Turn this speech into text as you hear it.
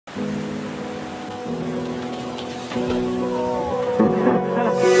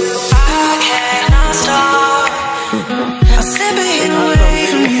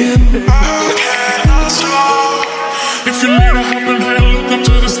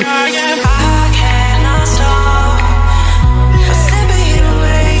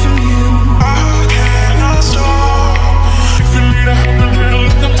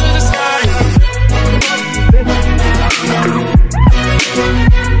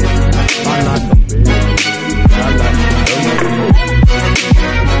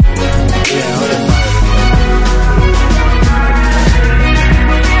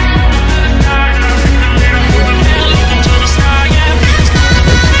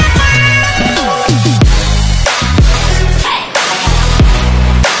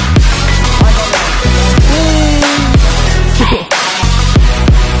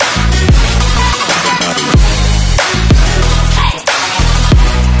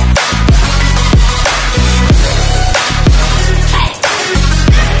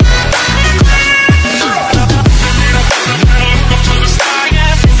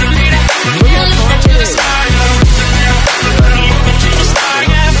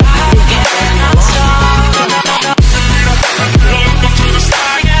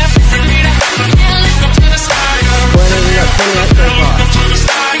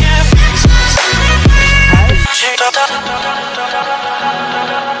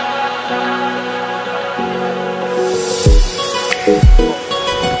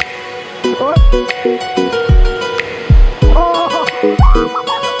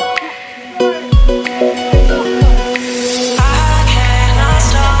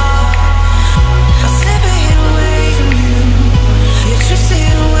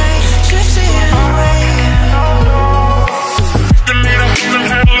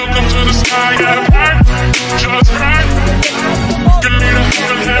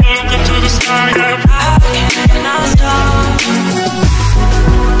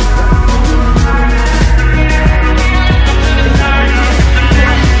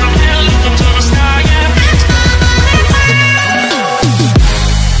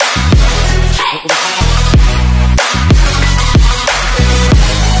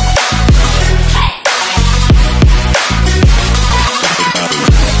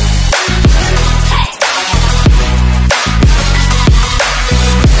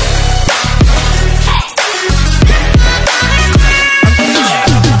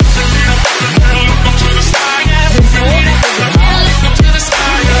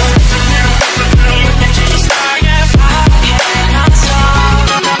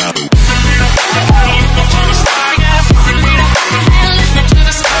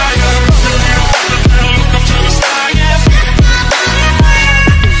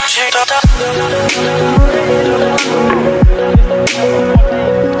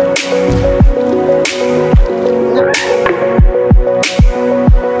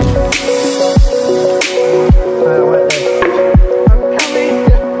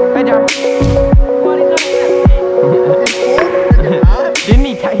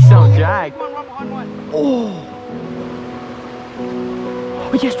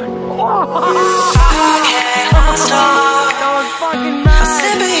We just went. Oh! I cannot stop. That was fucking nice. I'm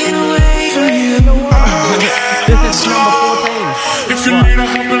slipping away from you. This is number 14. If you need a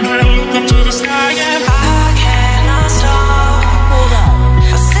helping hand, look up to the sky. I cannot stop.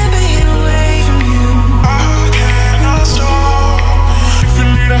 I'm slipping away from you. I cannot stop. If you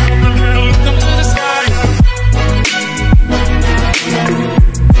need a helping hand, look up to the sky.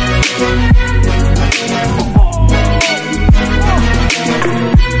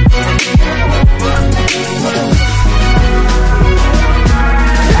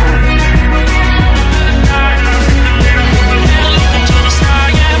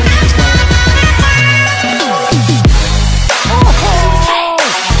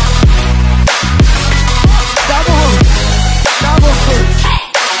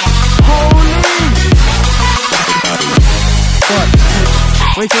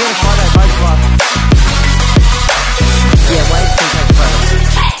 Wait till you get a call that bug block. Yeah, why is it take photo?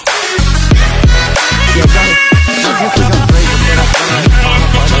 Yeah, got it. Not just we got great, but that's when I call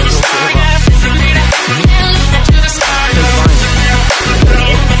up on those little silver.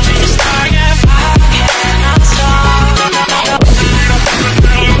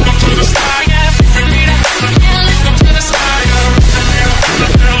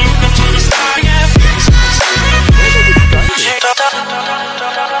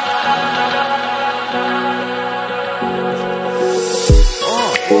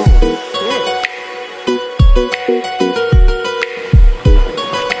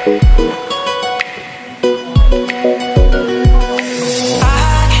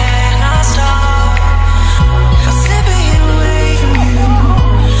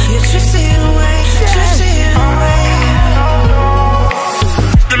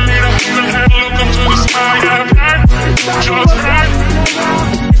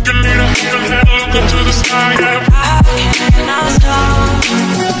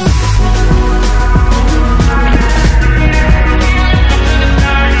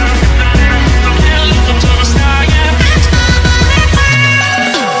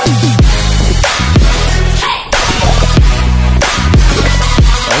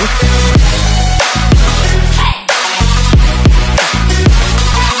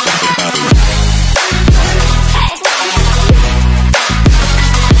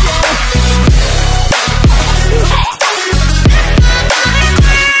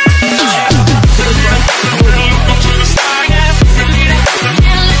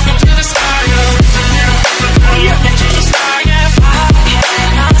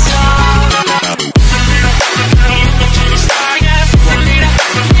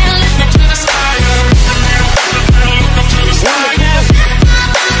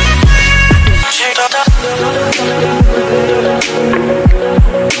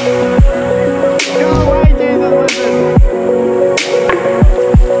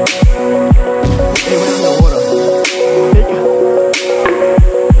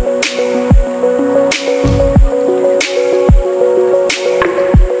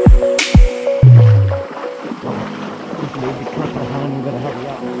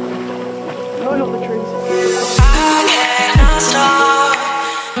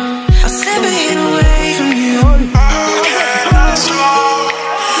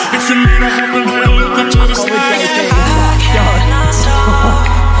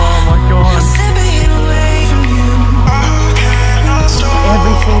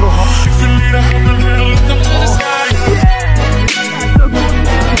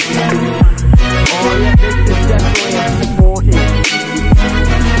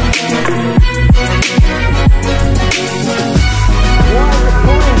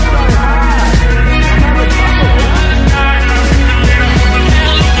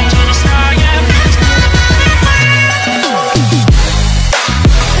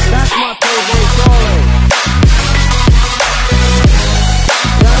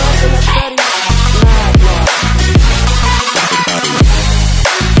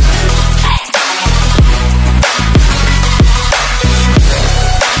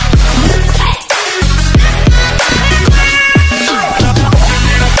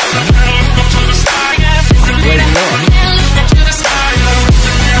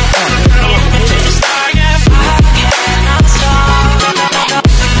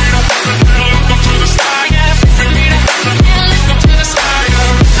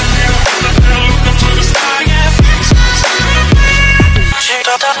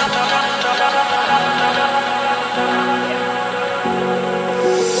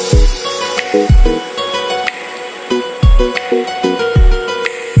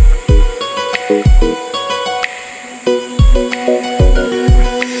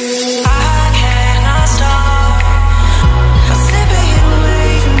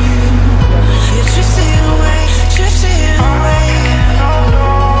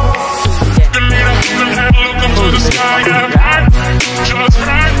 Just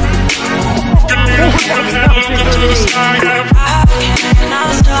right.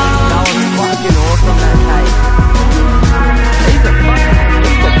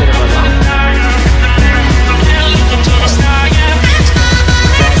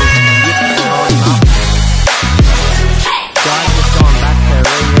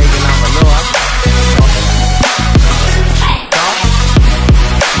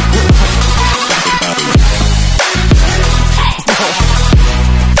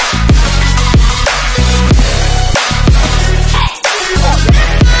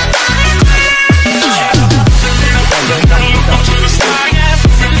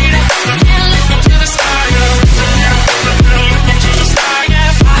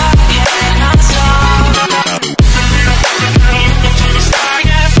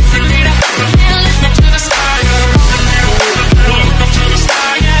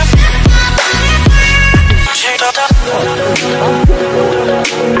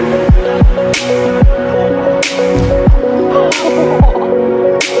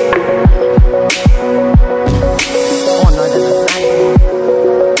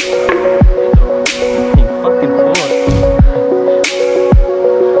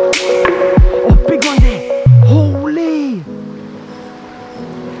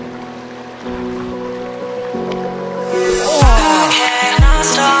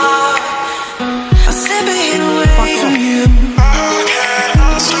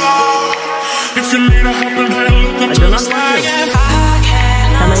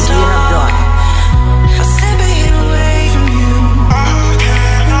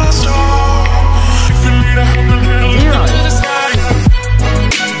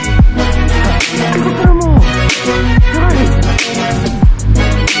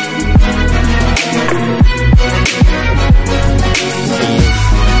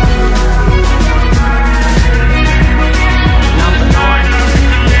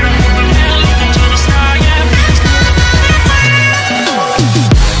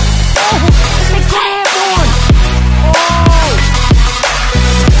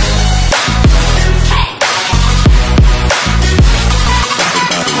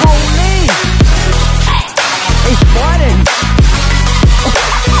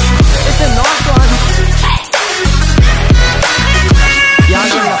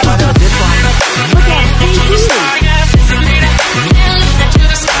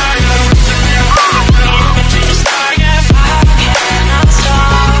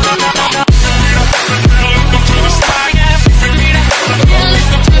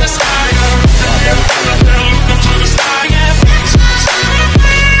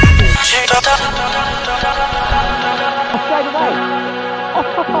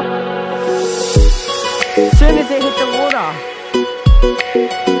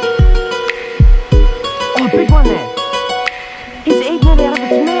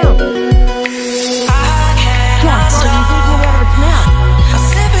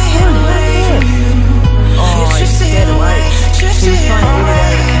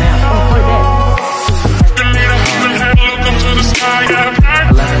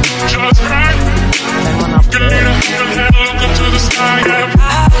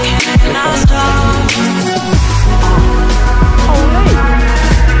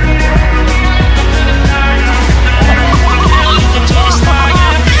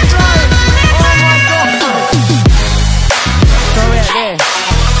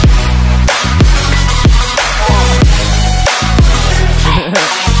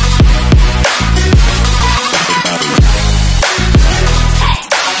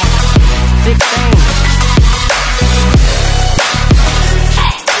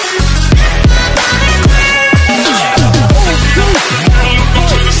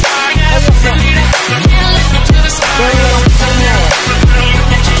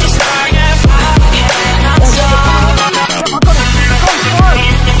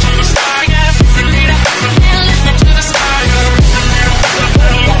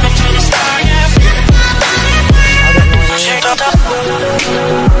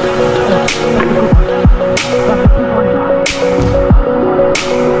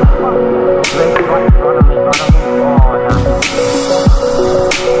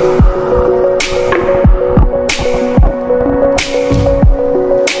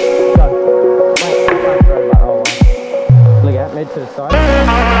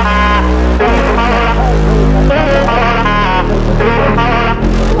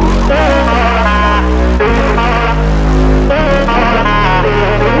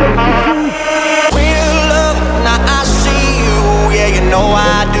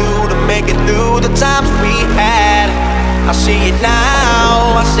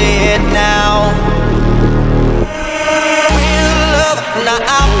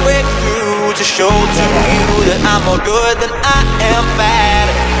 show to you that I'm more good than I am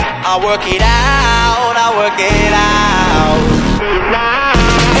bad. I work it out, I work it out.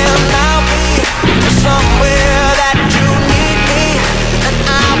 And I'll be somewhere that you need me, and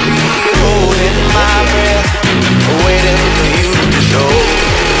I'll be holding my breath, waiting for you to show.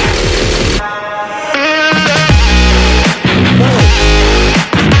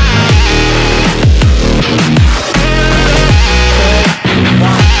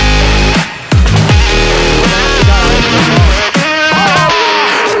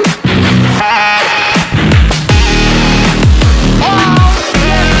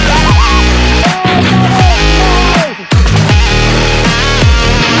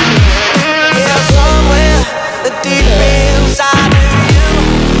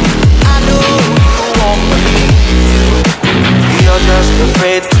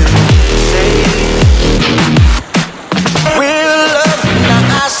 Afraid to say we're love. Now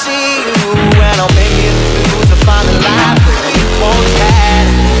I see you, and I'll make it through to find the life that we once had.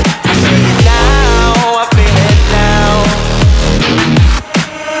 I see it now, I feel it now.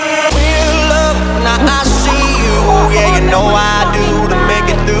 We're love. Now I see you, yeah, you know I do, to make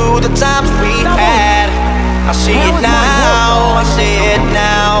it through the times we had. I see it now, I see it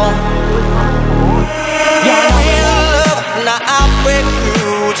now. Now I'll break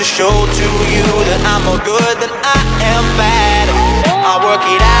through to show to you that I'm more good than I am bad. I work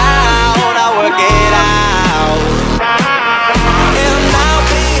it out, I work it out. And I'll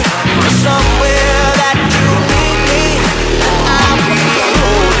be somewhere that you need me, and I'll be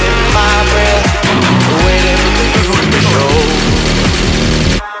holding my breath, waiting for you to show.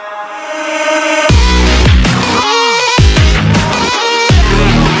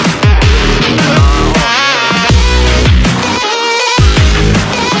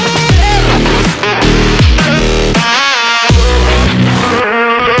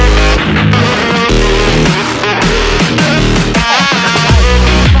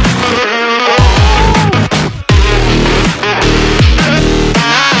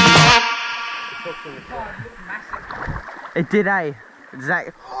 It did, eh?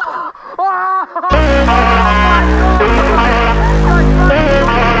 Exactly.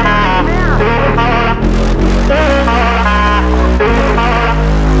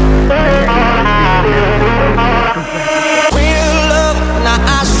 Real love, now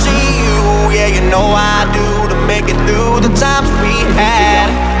I see you, yeah, you know I do, to make it through the times we had.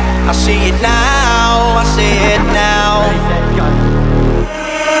 I see it now, I see it now.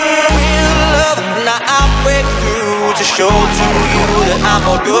 Now I'll break through to show to you that I'm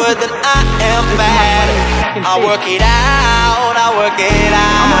more good than I am bad. I work it out, I work it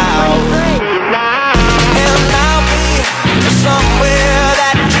out. And I'll be somewhere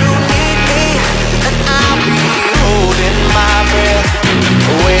that you need me, and I'll be holding my breath,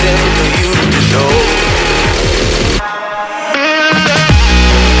 waiting for you to show.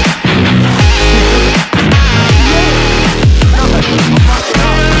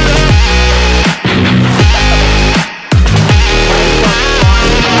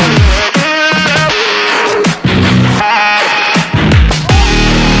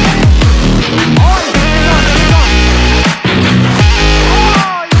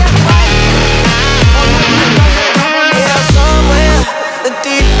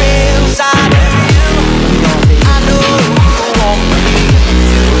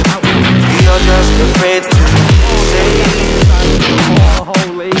 Afraid to say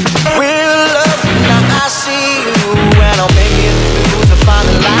we're love. Now I see you, and I'll make it through to find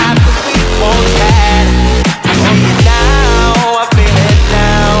the life that we once had. I see it now, I feel it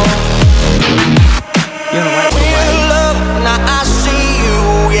now. We're love. Now I see you,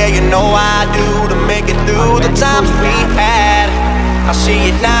 yeah, you know I do, to make it through the times we had. I see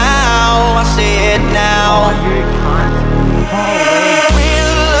it now, I see it now.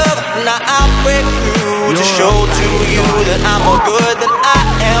 Now I'll break through to show to you that I'm more good than I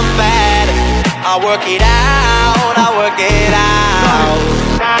am bad. I work it out, I work it out.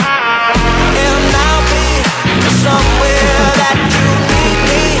 And I'll be somewhere that you need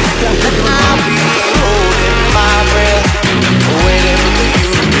me, and I'll be holding my breath, waiting for you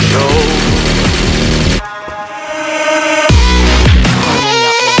to show.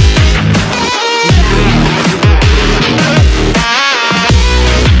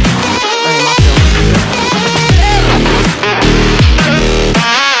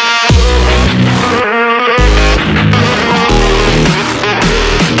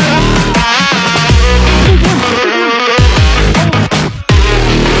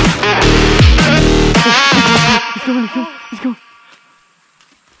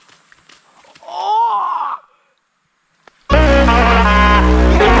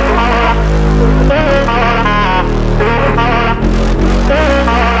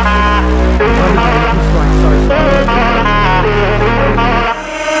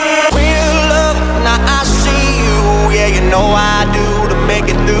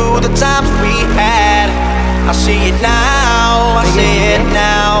 I see it now, I see it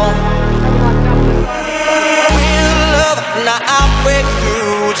now. Real love, now I'll break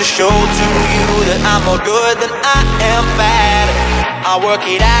through to show to you that I'm more good than I am bad. I work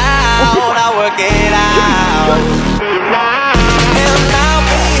it out, I work it out. And I'll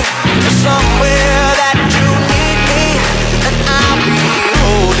be somewhere that you need me, and I'll be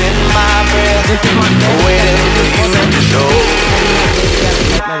holding my breath, waiting for you to show.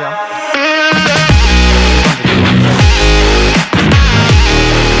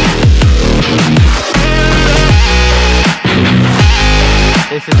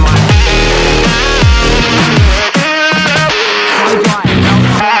 This is my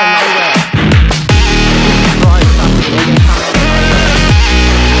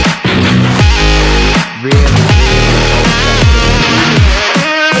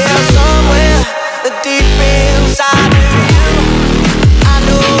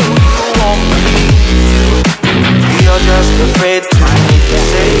afraid to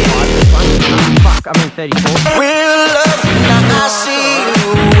say fuck, I'm in 34. Real love, now I see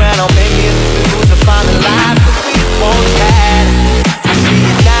you, and I'll make it through to find the life that we once had. I see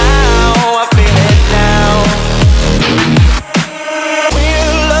it now, I feel it now.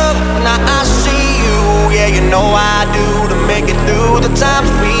 Real love, now I see you, yeah, you know I do, to make it through the times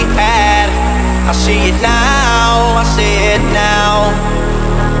we had. I see it now, I see it now.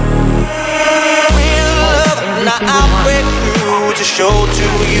 Now I'll break through to show to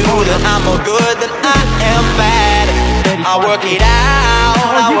you that I'm more good than I am bad. I work it out,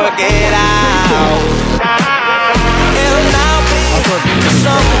 I work it out. And I'll be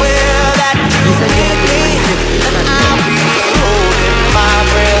somewhere that you need me, and I'll be holding my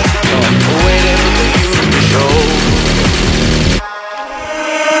breath, waiting for you to show.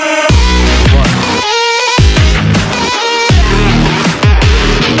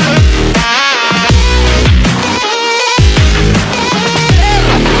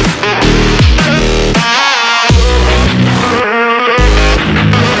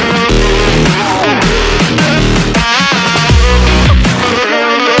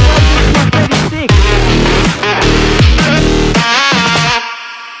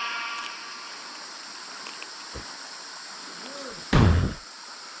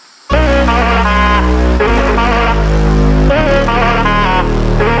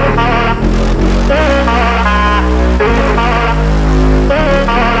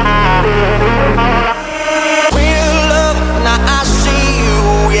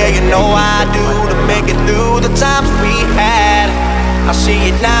 I see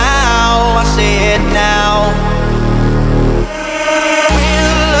it now, I see it now.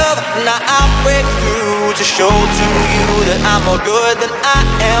 Real love, now I'll break through to show to you that I'm more good than I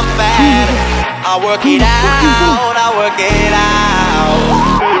am bad. I work it out, I work it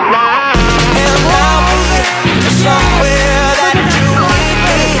out.